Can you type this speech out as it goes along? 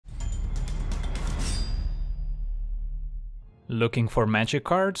Looking for magic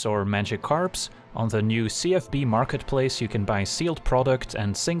cards or magic carps? On the new CFB marketplace you can buy sealed product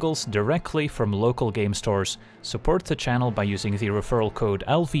and singles directly from local game stores. Support the channel by using the referral code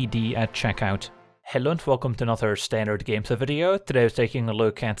LVD at checkout. Hello and welcome to another standard games video. Today we're taking a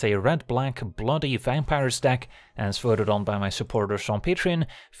look at a red-black bloody vampires deck as voted on by my supporters on Patreon,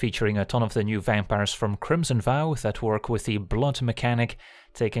 featuring a ton of the new vampires from Crimson Vow that work with the blood mechanic.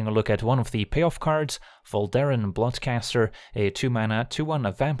 Taking a look at one of the payoff cards, Voldaren Bloodcaster, a 2-mana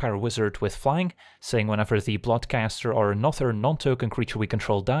 2/1 vampire wizard with flying, saying whenever the Bloodcaster or another non-token creature we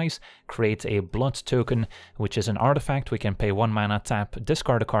control dies, create a blood token, which is an artifact. We can pay 1 mana, tap,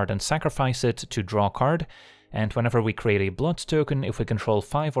 discard a card and sacrifice it to draw a card. And whenever we create a blood token, if we control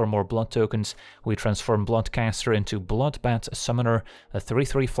 5 or more blood tokens, we transform Bloodcaster into Bloodbat Summoner, a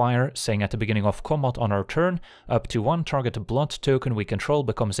 3/3 flyer, saying at the beginning of combat on our turn, up to 1 target blood token we control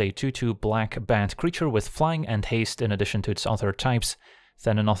becomes a 2/2 black bat creature with flying and haste in addition to its other types.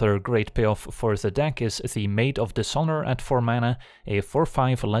 Then another great payoff for the deck is the Maid of Dishonor at 4 mana, a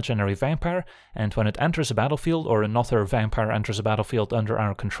 4/5 legendary vampire, and when it enters a battlefield or another vampire enters a battlefield under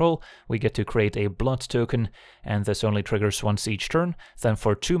our control, we get to create a blood token, and this only triggers once each turn. Then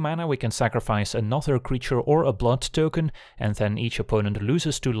for 2 mana we can sacrifice another creature or a blood token, and then each opponent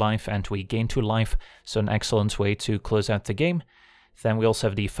loses 2 life and we gain 2 life, so an excellent way to close out the game. Then we also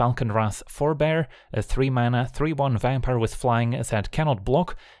have the Falkenrath Forebear, a 3 mana 3/1 vampire with flying that cannot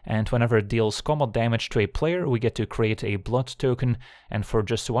block, and whenever it deals combat damage to a player we get to create a blood token, and for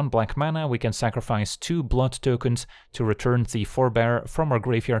just 1 black mana we can sacrifice 2 blood tokens to return the Forebear from our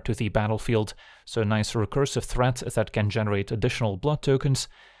graveyard to the battlefield, so a nice recursive threat that can generate additional blood tokens.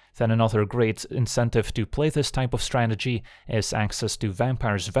 Then another great incentive to play this type of strategy is access to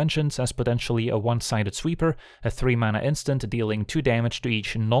Vampire's Vengeance as potentially a one-sided sweeper, a 3 mana instant dealing 2 damage to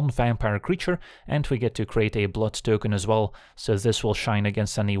each non-vampire creature, and we get to create a blood token as well, so this will shine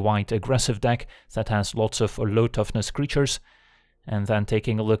against any white aggressive deck that has lots of low toughness creatures. And then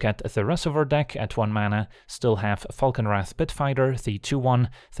taking a look at the rest of our deck, at 1 mana, still have Falkenrath Pitfighter, the 2/1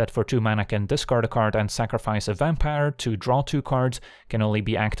 that for 2 mana can discard a card and sacrifice a vampire to draw 2 cards, can only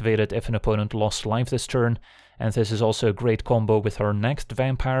be activated if an opponent lost life this turn. And this is also a great combo with our next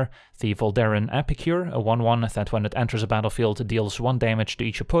vampire, the Voldaren Epicure, a 1/1 that when it enters a battlefield deals 1 damage to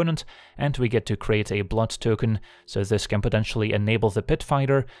each opponent, and we get to create a blood token, so this can potentially enable the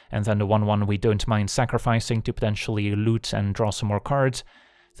Pitfighter, and then the 1/1 we don't mind sacrificing to potentially loot and draw some more cards.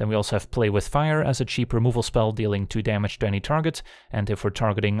 Then we also have Play with Fire as a cheap removal spell dealing 2 damage to any target, and if we're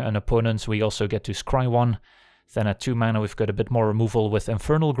targeting an opponent we also get to scry 1. Then at 2 mana we've got a bit more removal with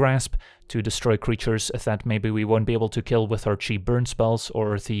Infernal Grasp to destroy creatures that maybe we won't be able to kill with our cheap burn spells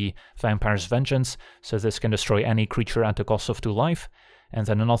or the Vampire's Vengeance, so this can destroy any creature at the cost of 2 life. And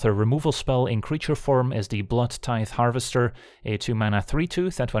then another removal spell in creature form is the Blood Tithe Harvester, a 2 mana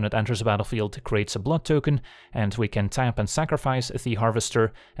 3/2 that when it enters a battlefield creates a blood token, and we can tap and sacrifice the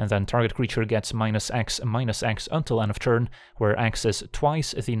Harvester, and then target creature gets -X/-X until end of turn, where X is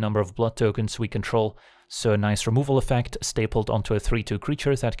twice the number of blood tokens we control. So a nice removal effect stapled onto a 3/2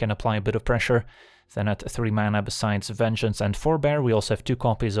 creature that can apply a bit of pressure. Then at 3 mana, besides Vengeance and Forebear, we also have 2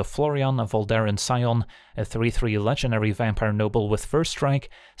 copies of Florian, a Voldaren Scion, a 3/3 legendary vampire noble with first strike,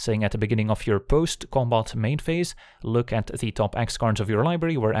 saying at the beginning of your post-combat main phase, look at the top X cards of your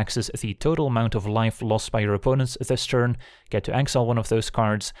library, where X is the total amount of life lost by your opponents this turn, get to exile one of those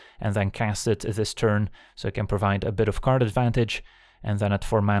cards, and then cast it this turn, so it can provide a bit of card advantage. And then at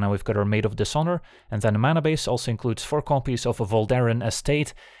 4 mana we've got our Maid of Dishonor, and then the mana base also includes 4 copies of a Voldaren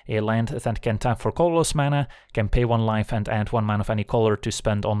Estate, a land that can tap for colorless mana, can pay 1 life and add 1 mana of any color to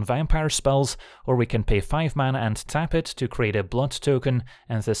spend on vampire spells, or we can pay 5 mana and tap it to create a blood token,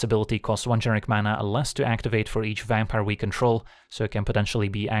 and this ability costs 1 generic mana less to activate for each vampire we control, so it can potentially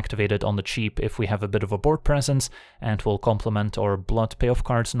be activated on the cheap if we have a bit of a board presence, and will complement our blood payoff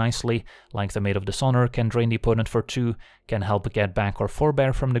cards nicely, like the Maid of Dishonor can drain the opponent for 2, can help get back our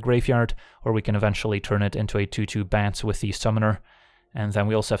Forebear from the graveyard, or we can eventually turn it into a 2/2 bat with the Summoner. And then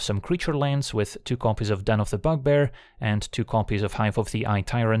we also have some creature lands with 2 copies of Den of the Bugbear and 2 copies of Hive of the Eye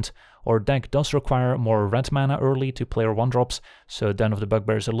Tyrant. Our deck does require more red mana early to play our 1-drops, so Den of the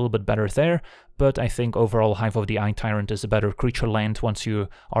Bugbear is a little bit better there, but I think overall Hive of the Eye Tyrant is a better creature land once you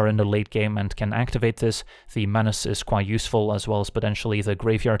are in the late game and can activate this. The Menace is quite useful, as well as potentially the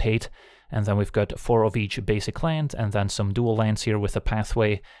Graveyard Hate. And then we've got 4 of each basic land, and then some dual lands here with the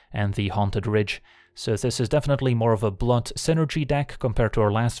Pathway and the Haunted Ridge. So this is definitely more of a blood synergy deck compared to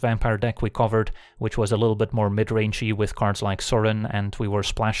our last vampire deck we covered, which was a little bit more mid-rangey with cards like Sorin, and we were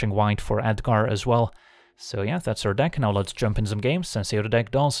splashing white for Edgar as well. So yeah, that's our deck. Now let's jump in some games and see how the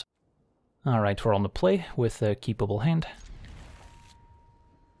deck does. Alright, we're on the play with a keepable hand.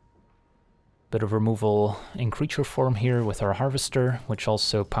 Bit of removal in creature form here with our Harvester, which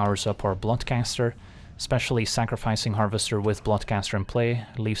also powers up our Bloodcaster. Especially sacrificing Harvester with Bloodcaster in play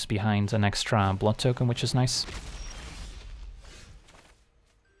leaves behind an extra blood token, which is nice.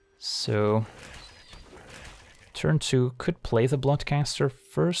 So, turn 2 could play the Bloodcaster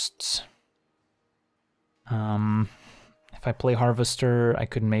first. If I play Harvester, I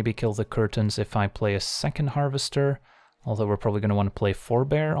could maybe kill the Curtains if I play a second Harvester, although we're probably going to want to play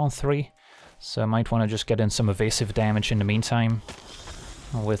Forebear on 3. So I might want to just get in some evasive damage in the meantime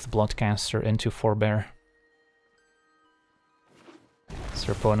with Bloodcaster into Forebear. It's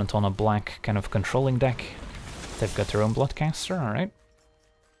their opponent on a black kind of controlling deck. They've got their own Bloodcaster, alright.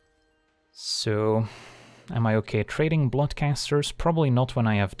 So, am I okay trading Bloodcasters? Probably not when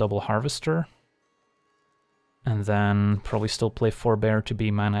I have double Harvester. And then probably still play Forebear to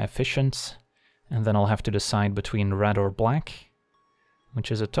be mana efficient. And then I'll have to decide between red or black,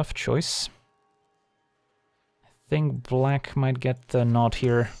 which is a tough choice. I think black might get the nod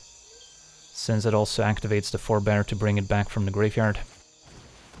here, since it also activates the Forebear to bring it back from the graveyard.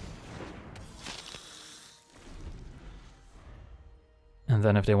 And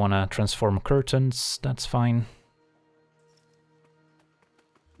then if they want to transform Curtains, that's fine.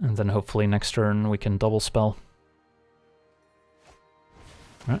 And then hopefully next turn we can double spell.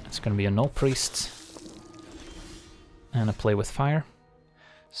 Alright, it's going to be a Null Priest. And a Play with Fire.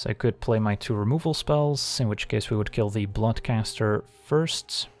 So I could play my 2 removal spells, in which case we would kill the Bloodcaster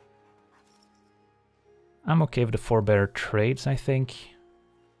first. I'm okay with the Forebear trades, I think.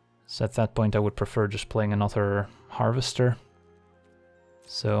 So at that point I would prefer just playing another Harvester.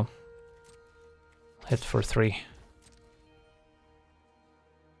 So, hit for 3.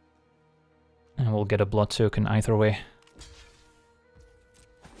 And we'll get a blood token either way.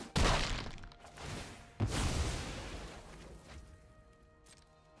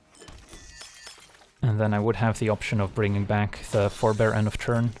 And then I would have the option of bringing back the Forebear end of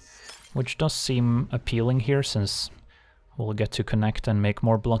turn, which does seem appealing here, since we'll get to connect and make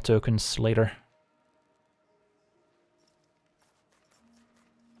more blood tokens later.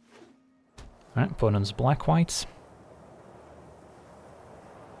 Alright, opponent's black-white.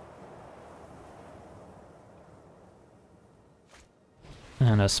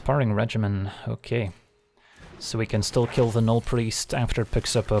 And a Sparring Regimen, okay. So we can still kill the Null Priest after it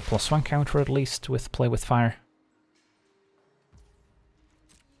picks up a +1 counter at least with Play with Fire.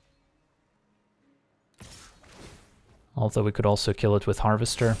 Although we could also kill it with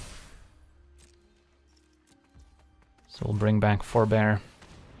Harvester. So we'll bring back Forebear.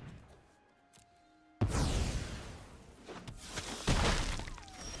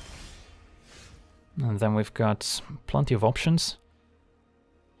 And then we've got plenty of options.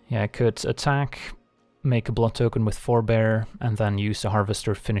 Yeah, I could attack, make a blood token with Forebear, and then use the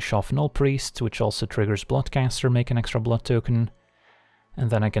Harvester to finish off Null Priest, which also triggers Bloodcaster, make an extra blood token. And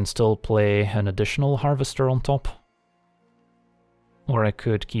then I can still play an additional Harvester on top. Or I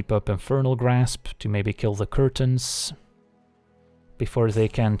could keep up Infernal Grasp to maybe kill the Curtains before they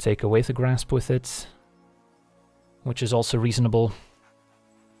can take away the Grasp with it, which is also reasonable.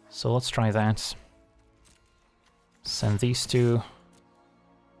 So let's try that. Send these 2.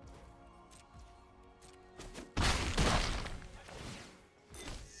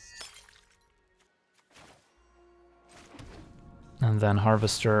 And then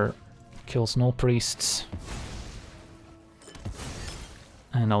Harvester kills Null Priests.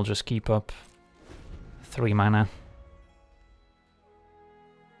 And I'll just keep up 3 mana.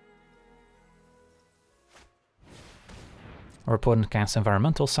 Our opponent casts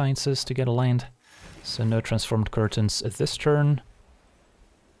Environmental Sciences to get a land. So no transformed Curtains at this turn.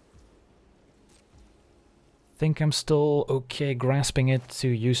 Think I'm still okay grasping it to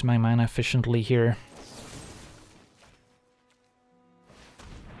use my mana efficiently here.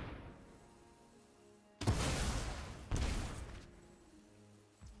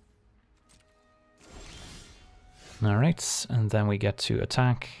 Alright, and then we get to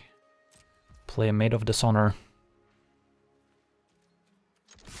attack. Play a Maid of Dishonor.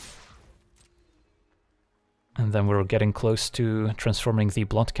 And then we're getting close to transforming the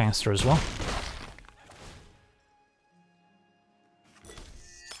Bloodcaster as well.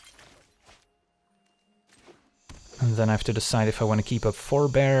 And then I have to decide if I want to keep up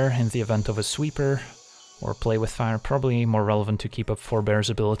Forebear in the event of a sweeper, or Play with Fire. Probably more relevant to keep up Forebear's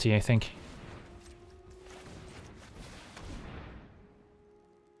ability, I think.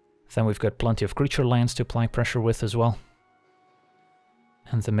 Then we've got plenty of creature lands to apply pressure with as well.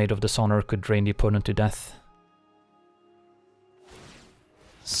 And the Maid of Dishonor could drain the opponent to death.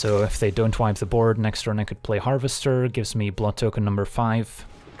 So if they don't wipe the board, next turn I could play Harvester, gives me blood token number 5,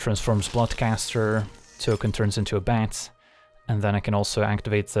 transforms Bloodcaster, token turns into a bat, and then I can also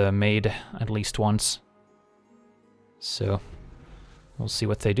activate the Maid at least once. So we'll see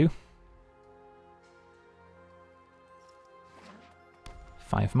what they do.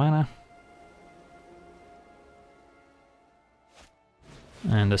 5 mana.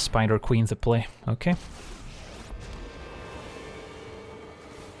 And a Spider Queen to play. Okay.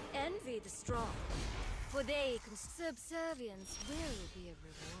 Envy the strong, for they can subservience will be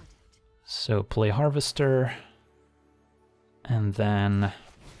rewarded. So play Harvester, and then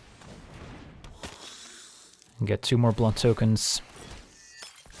get 2 more blood tokens.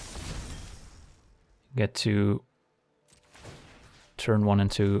 Get to turn 1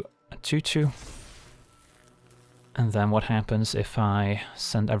 into a 2/2. And then what happens if I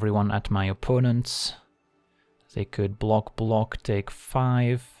send everyone at my opponents? They could block, take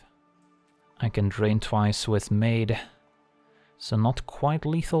 5. I can drain twice with Maid. So not quite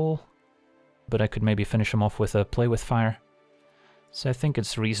lethal, but I could maybe finish them off with a Play with Fire. So I think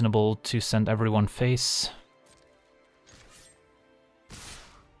it's reasonable to send everyone face.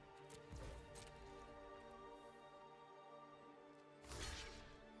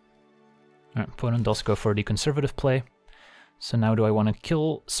 Opponent does go for the conservative play. So now do I want to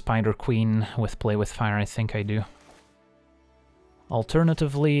kill Spider Queen with Play with Fire? I think I do.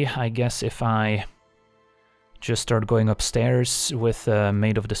 Alternatively, I guess if I just start going upstairs with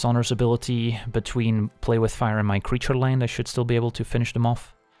Maid of Dishonor's ability between Play with Fire and my creature land, I should still be able to finish them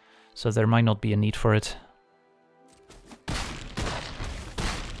off. So there might not be a need for it.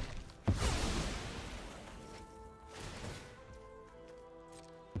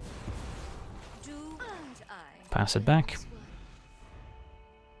 Pass it back.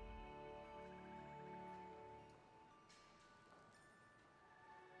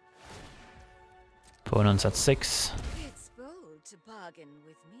 Opponent's at 6. It's bold to bargain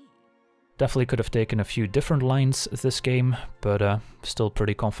with me. Definitely could have taken a few different lines this game, but still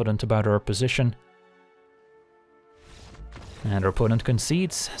pretty confident about our position. And our opponent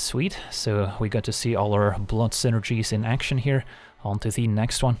concedes. Sweet. So we got to see all our blood synergies in action here. On to the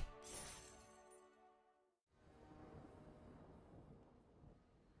next one.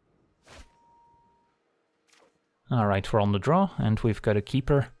 Alright, we're on the draw, and we've got a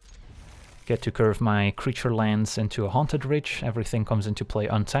keeper. Get to curve my creature lands into a Haunted Ridge. Everything comes into play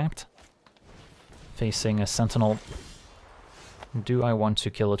untapped. Facing a Sentinel. Do I want to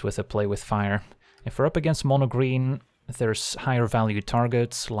kill it with a Play with Fire? If we're up against mono green, there's higher value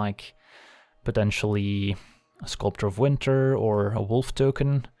targets, like potentially a Sculptor of Winter or a Wolf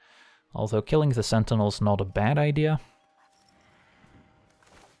token. Although killing the Sentinel's not a bad idea.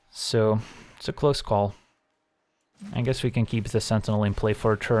 So, it's a close call. I guess we can keep the Sentinel in play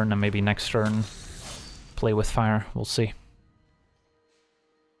for a turn, and maybe next turn Play with Fire. We'll see.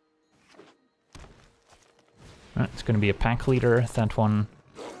 It's going to be a pack leader. That one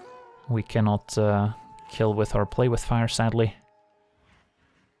we cannot kill with our Play with Fire, sadly.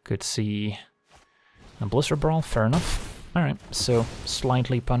 Could see a Blizzard Brawl. Fair enough. Alright, so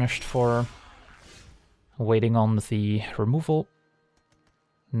slightly punished for waiting on the removal.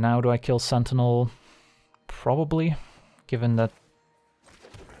 Now do I kill Sentinel? Probably, given that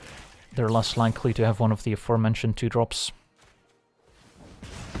they're less likely to have one of the aforementioned 2-drops.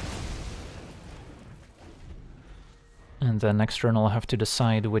 And then next turn I'll have to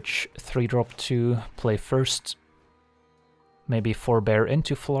decide which 3-drop to play first. Maybe Forebear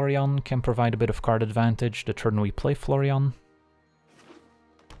into Florian can provide a bit of card advantage the turn we play Florian.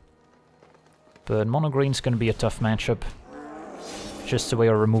 But mono green's going to be a tough matchup. Just the way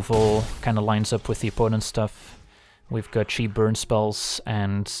our removal kind of lines up with the opponent's stuff. We've got cheap burn spells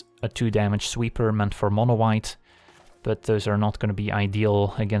and a 2-damage sweeper meant for mono white, but those are not going to be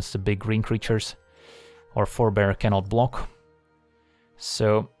ideal against the big green creatures. Our Forebear cannot block.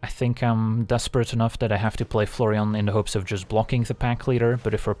 So I think I'm desperate enough that I have to play Florian in the hopes of just blocking the pack leader,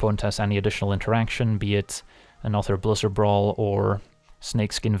 but if our opponent has any additional interaction, be it another Blizzard Brawl or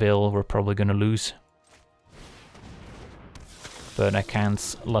Snakeskin Veil, we're probably going to lose. But I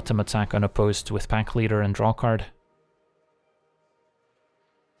can't let them attack unopposed with pack leader and draw a card.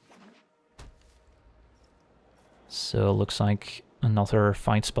 So looks like another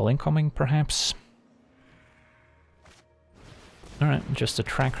fight spell incoming, perhaps. Alright, just a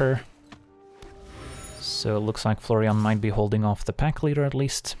tracker. So it looks like Florian might be holding off the pack leader at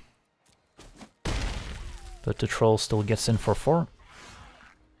least. But the troll still gets in for 4.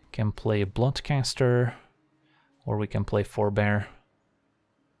 Can play Bloodcaster. Or we can play Forebear.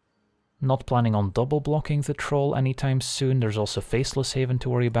 Not planning on double blocking the troll anytime soon. There's also Faceless Haven to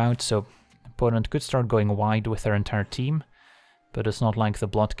worry about, so opponent could start going wide with their entire team. but it's not like the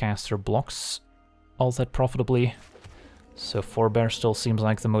Bloodcaster blocks all that profitably. So Forebear still seems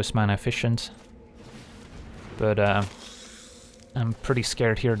like the most mana efficient. But I'm pretty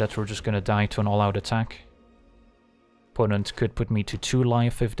scared here that we're just gonna die to an all-out attack. Opponent could put me to 2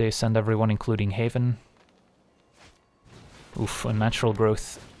 life if they send everyone, including Haven. Oof, unnatural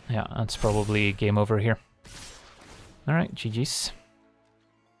growth. Yeah, that's probably game over here. Alright, GG's.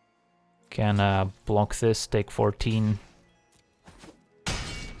 Can block this, take 14.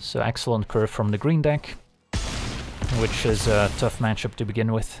 So excellent curve from the green deck, which is a tough matchup to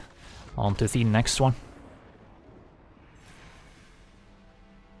begin with. On to the next one.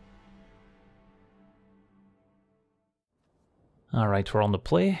 Alright, we're on the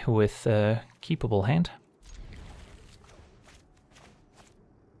play with a keepable hand.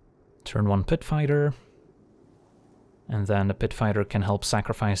 Turn 1 Pit Fighter. And then the Pit Fighter can help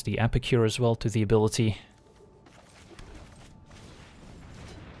sacrifice the Epicure as well to the ability.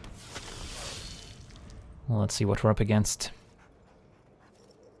 Well, let's see what we're up against.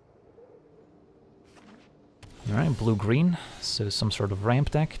 Alright, blue-green, so some sort of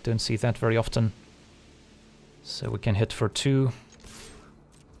ramp deck. Don't see that very often. So we can hit for 2.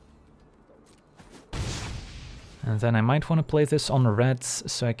 And then I might want to play this on reds,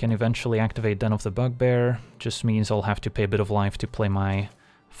 so I can eventually activate Den of the Bugbear. Just means I'll have to pay a bit of life to play my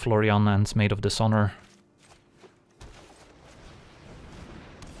Florian and Maid of Dishonor.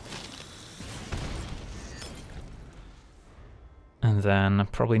 And then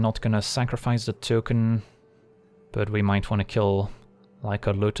probably not gonna sacrifice the token, but we might want to kill like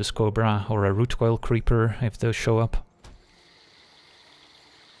a Lotus Cobra or a Root Coil Creeper if those show up.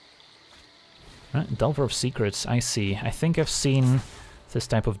 Right, Delver of Secrets, I see. I think I've seen this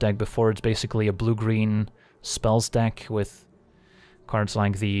type of deck before. It's basically a blue-green spells deck with cards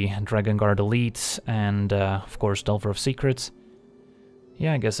like the Dragon Guard Elite and, of course, Delver of Secrets.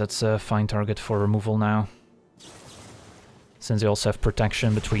 Yeah, I guess that's a fine target for removal now. Since they also have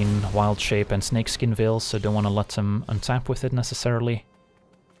protection between Wild Shape and Snakeskin Veil, so don't want to let them untap with it necessarily.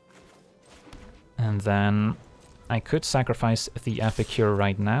 And then I could sacrifice the Epicure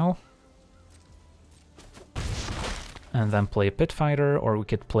right now. And then play a Pit Fighter, or we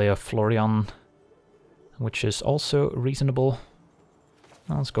could play a Florian, which is also reasonable.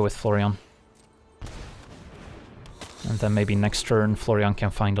 Well, let's go with Florian. And then maybe next turn Florian can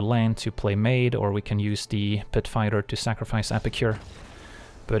find a land to play Maid, or we can use the Pit Fighter to sacrifice Epicure.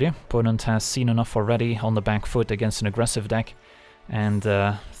 But yeah, opponent has seen enough already on the back foot against an aggressive deck, and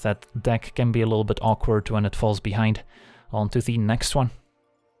that deck can be a little bit awkward when it falls behind. On to the next one.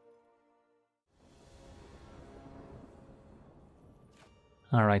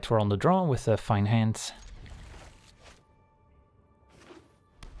 Alright, we're on the draw with a fine hand.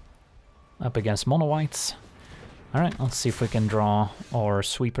 Up against mono whites. Alright, let's see if we can draw our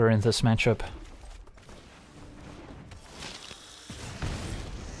sweeper in this matchup.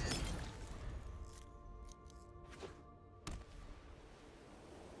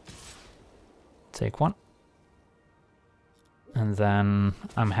 Take 1. And then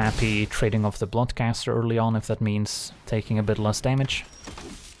I'm happy trading off the Bloodcaster early on if that means taking a bit less damage.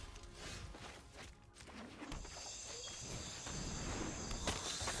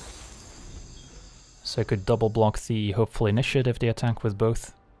 So I could double block the Hopeful Initiative if they attack with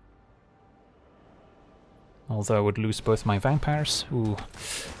both. Although I would lose both my vampires. Ooh.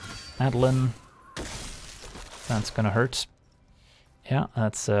 Adeline. That's gonna hurt. Yeah,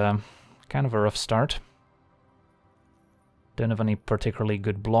 that's kind of a rough start. Don't have any particularly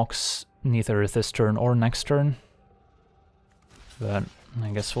good blocks, neither this turn or next turn. But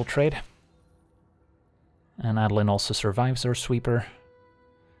I guess we'll trade. And Adeline also survives our sweeper.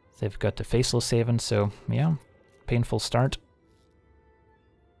 They've got the Faceless Haven, so yeah, painful start.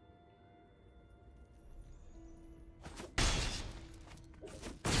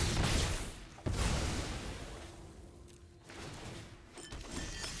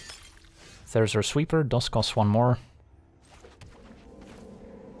 There's our sweeper, does cost 1 more.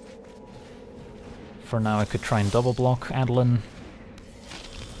 For now I could try and double block Adeline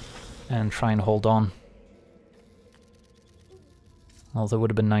and try and hold on. Although it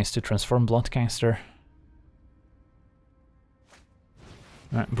would have been nice to transform Bloodcaster.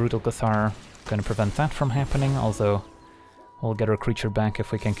 Right, Brutal Cathar, gonna prevent that from happening, although we'll get our creature back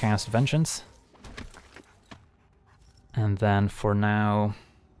if we can cast Vengeance. And then for now,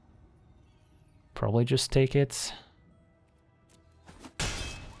 probably just take it.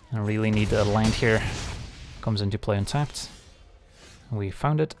 I really need a land here. Comes into play untapped. We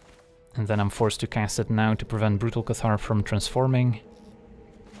found it. And then I'm forced to cast it now to prevent Brutal Cathar from transforming.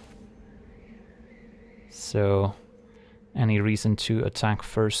 So any reason to attack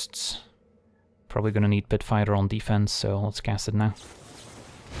first. Probably gonna need Pit Fighter on defense, so let's cast it now.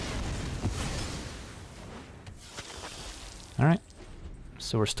 Alright,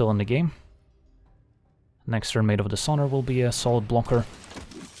 so we're still in the game. Next turn, Maid of Dishonor will be a solid blocker.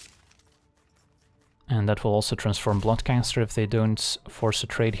 And that will also transform Bloodcaster if they don't force a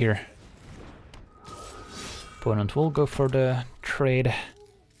trade here. Opponent will go for the trade.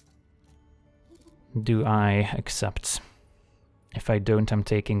 Do I accept? If I don't, I'm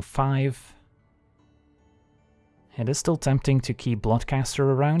taking 5. It is still tempting to keep Bloodcaster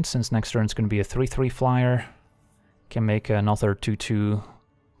around, since next turn it's going to be a 3/3 flyer. Can make another 2/2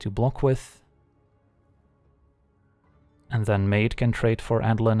 to block with. And then Maid can trade for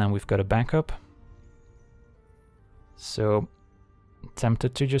Adeline, and we've got a backup. So,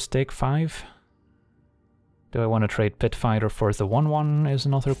 tempted to just take 5. Do I want to trade Pit Fighter for the 1/1 is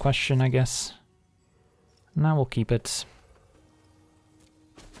another question, I guess. Now we'll keep it.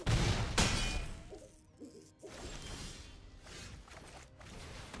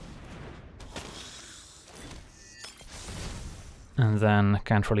 And then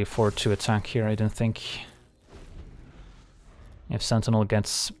can't really afford to attack here, I don't think. If Sentinel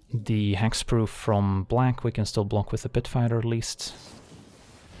gets the hexproof from black, we can still block with the Pit Fighter at least.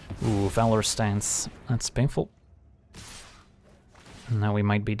 Ooh, Valor Stance. That's painful. Now we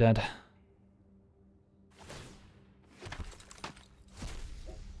might be dead.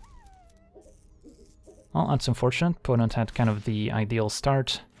 Well, that's unfortunate. Opponent had kind of the ideal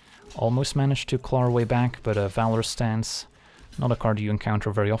start. Almost managed to claw our way back, but a Valor Stance, not a card you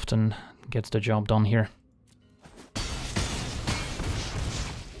encounter very often, gets the job done here.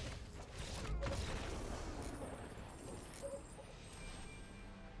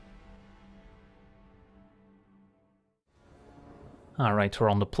 Alright, we're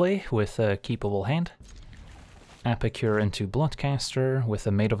on the play with a keepable hand. Epicure into Bloodcaster with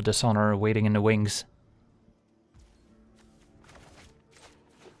a Maid of Dishonor waiting in the wings.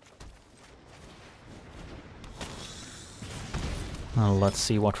 Let's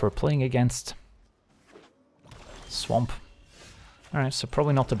see what we're playing against. Swamp. Alright, so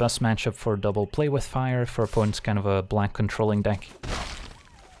probably not the best matchup for double play with fire for opponent's kind of a black controlling deck.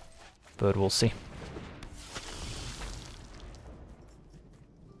 But we'll see.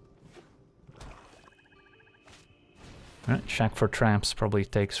 Alright, check for traps, probably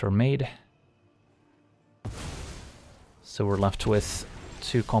takes her Maid. So we're left with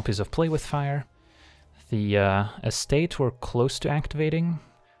 2 copies of Play with Fire. The estate we're close to activating,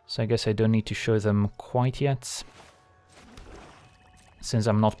 so I guess I don't need to show them quite yet, since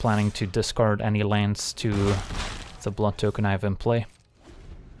I'm not planning to discard any lands to the blood token I have in play.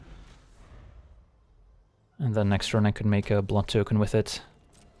 And then next turn I could make a blood token with it.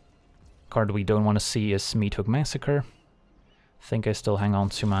 Card we don't want to see is Meathook Massacre. I think I still hang on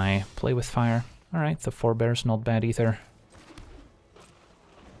to my Play with Fire. Alright, the Forebear's not bad either.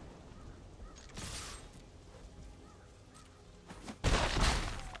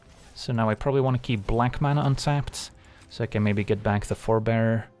 So now I probably want to keep black mana untapped, so I can maybe get back the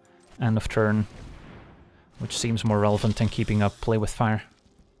Forebear end of turn, which seems more relevant than keeping up Play with Fire.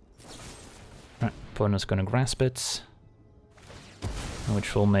 Right, opponent's gonna grasp it,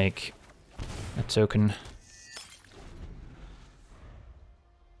 which will make a token.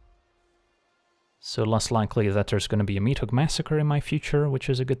 So less likely that there's gonna be a Meathook Massacre in my future,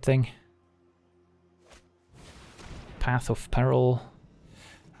 which is a good thing. Path of Peril.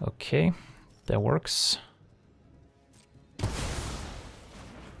 Okay, that works.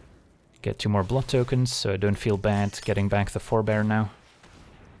 Get 2 more blood tokens, so I don't feel bad getting back the Forebear now.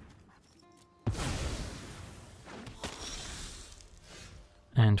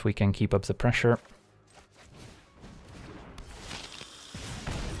 And we can keep up the pressure.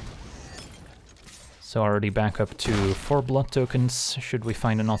 So already back up to 4 blood tokens, should we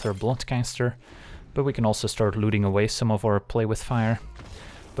find another Bloodcaster. But we can also start looting away some of our Play with Fire.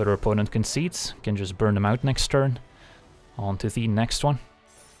 But our opponent concedes, can just burn them out next turn. On to the next one.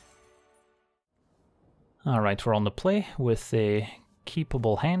 Alright, we're on the play with a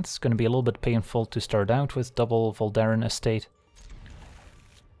keepable hand. It's going to be a little bit painful to start out with double Voldaren estate.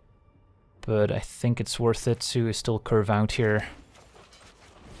 But I think it's worth it to still curve out here,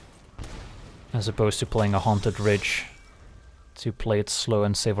 as opposed to playing a Haunted Ridge, to play it slow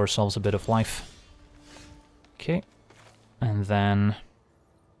and save ourselves a bit of life. Okay, and then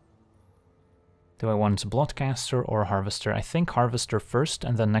do I want Bloodcaster or Harvester? I think Harvester first,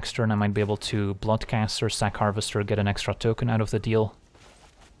 and then next turn I might be able to Bloodcaster, sack Harvester, get an extra token out of the deal.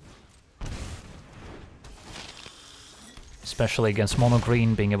 Especially against mono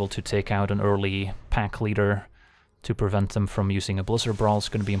green, being able to take out an early pack leader to prevent them from using a Blizzard Brawl is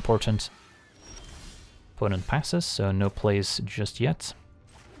going to be important. Opponent passes, so no plays just yet,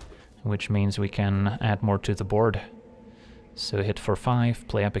 which means we can add more to the board. So hit for 5,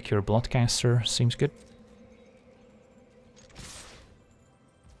 play Epicure Bloodcaster, seems good.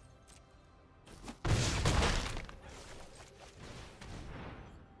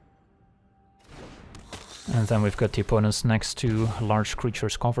 And then we've got the opponent's next 2 large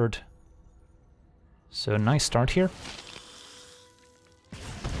creatures covered. So nice start here.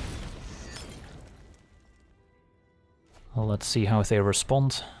 Well, let's see how they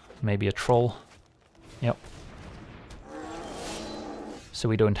respond. Maybe a troll. Yep. So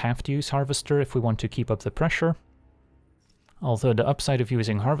we don't have to use Harvester if we want to keep up the pressure. Although the upside of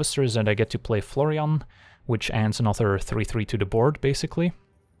using Harvester is that I get to play Florian, which adds another 3/3 to the board, basically.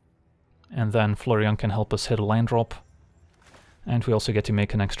 And then Florian can help us hit a land drop. And we also get to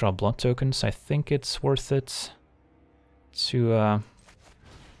make an extra blood tokens. I think it's worth it to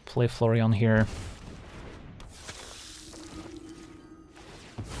play Florian here.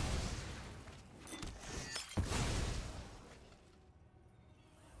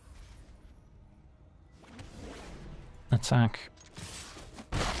 Attack.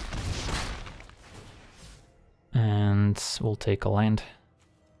 And we'll take a land.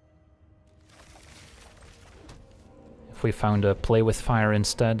 If we found a play with fire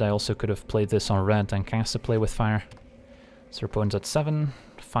instead, I also could have played this on red and cast a play with fire. So our opponent's at 7,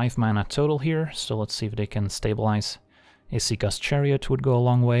 5 mana total here, so let's see if they can stabilize. Isika's Chariot would go a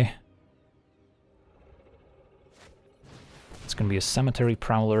long way. It's gonna be a Cemetery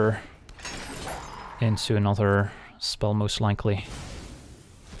Prowler into another spell most likely.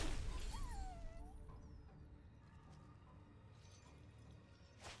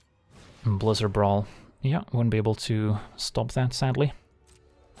 And Blizzard Brawl. Yeah, wouldn't be able to stop that, sadly.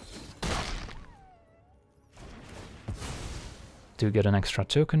 Do get an extra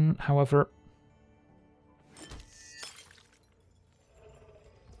token, however.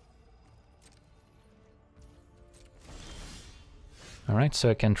 Alright,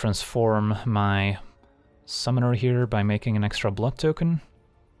 so I can transform my summoner here by making an extra blood token,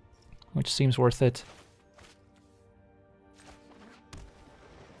 which seems worth it.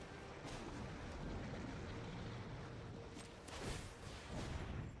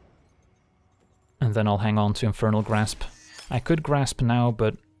 And then I'll hang on to Infernal Grasp. I could Grasp now,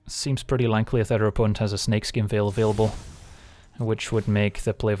 but seems pretty likely that our opponent has a Snakeskin Veil available, which would make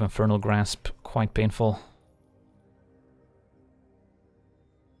the play of Infernal Grasp quite painful.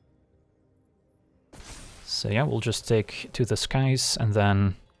 So yeah, we'll just take To the Skies, and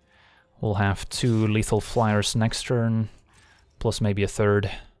then we'll have 2 lethal flyers next turn, plus maybe a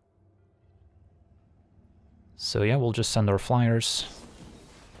 3rd. So yeah, we'll just send our flyers.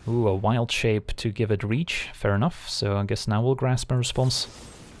 Ooh, a Wild Shape to give it reach, fair enough, so I guess now we'll Grasp a response.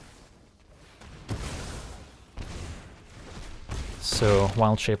 So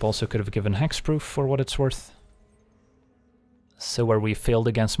Wild Shape also could have given Hexproof for what it's worth. So where we failed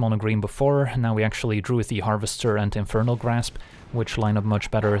against Mono Green before, now we actually drew with the Harvester and Infernal Grasp, which line up much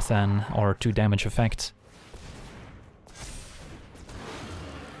better than our 2 damage effect.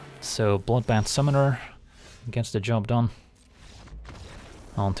 So Bloodbath Summoner gets the job done.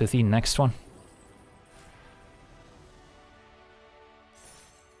 On to the next one.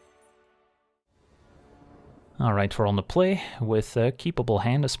 Alright, we're on the play with a keepable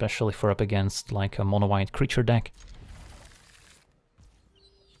hand, especially for up against like a mono-white creature deck.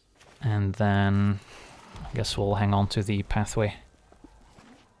 And then I guess we'll hang on to the pathway.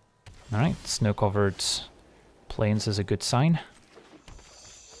 Alright, snow-covered plains is a good sign.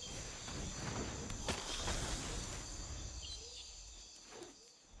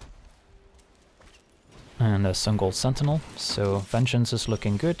 And a Sungold Sentinel, so Vengeance is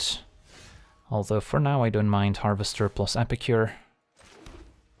looking good. Although for now I don't mind Harvester plus Epicure.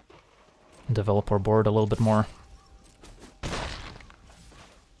 Develop our board a little bit more.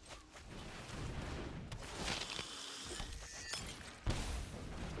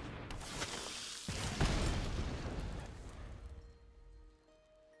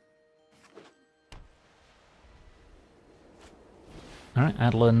 Alright,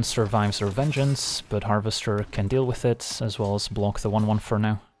 Adeline survives her Vengeance, but Harvester can deal with it, as well as block the 1/1 for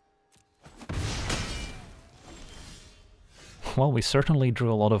now. Well, we certainly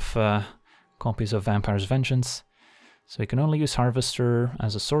drew a lot of copies of Vampire's Vengeance, so we can only use Harvester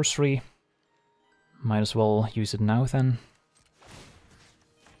as a sorcery. Might as well use it now then.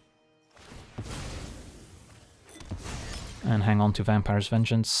 And hang on to Vampire's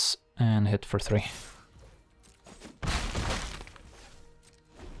Vengeance, and hit for 3.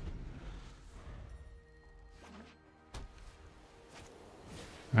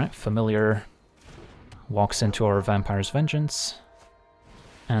 Alright, Familiar walks into our Vampire's Vengeance.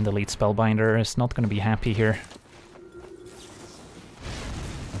 And Elite Spellbinder is not going to be happy here.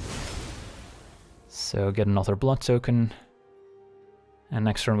 So get another Blood token. And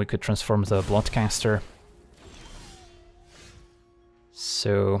next turn we could transform the Bloodcaster.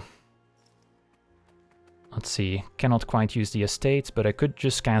 So... let's see, cannot quite use the estate, but I could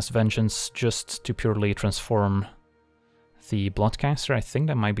just cast Vengeance just to purely transform the Bloodcaster. I think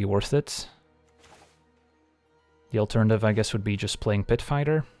that might be worth it. The alternative, I guess, would be just playing Pit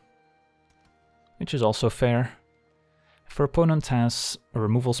Fighter, which is also fair. If our opponent has a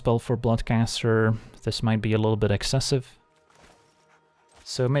removal spell for Bloodcaster, this might be a little bit excessive.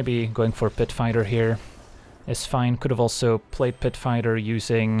 So maybe going for Pit Fighter here is fine. Could have also played Pit Fighter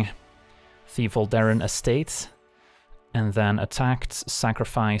using the Voldaren estate, and then attacked,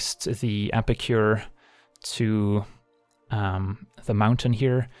 sacrificed the Epicure to the mountain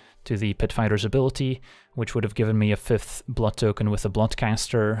here, to the Pit Fighter's ability, which would have given me a 5th Blood token with a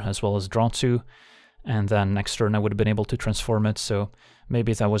Bloodcaster, as well as draw 2, and then next turn I would have been able to transform it, so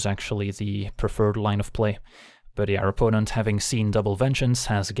maybe that was actually the preferred line of play. But yeah, our opponent, having seen double Vengeance,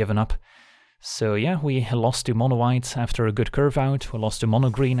 has given up. So yeah, we lost to Mono White after a good curve out, we lost to Mono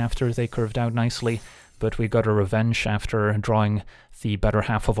Green after they curved out nicely, but we got a revenge after drawing the better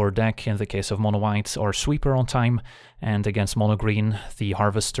half of our deck, in the case of Mono White, our Sweeper on time, and against Mono Green, the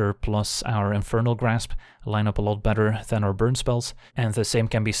Harvester plus our Infernal Grasp line up a lot better than our burn spells. And the same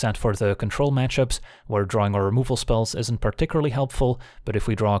can be said for the control matchups, where drawing our removal spells isn't particularly helpful, but if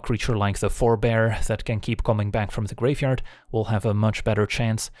we draw a creature like the Forebear that can keep coming back from the graveyard, we'll have a much better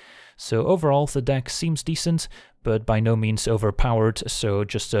chance. So overall, the deck seems decent, but by no means overpowered, so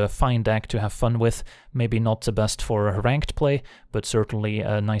just a fine deck to have fun with. Maybe not the best for ranked play, but certainly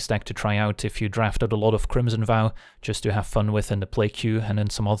a nice deck to try out if you drafted a lot of Crimson Vow, just to have fun with in the play queue and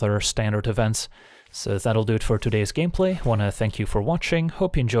in some other standard events. So that'll do it for today's gameplay. Want to thank you for watching,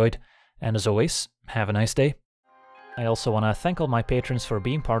 hope you enjoyed, and as always, have a nice day. I also want to thank all my patrons for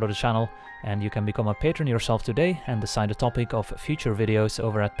being part of the channel, and you can become a patron yourself today and decide the topic of future videos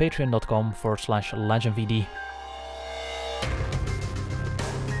over at patreon.com/LegenVD.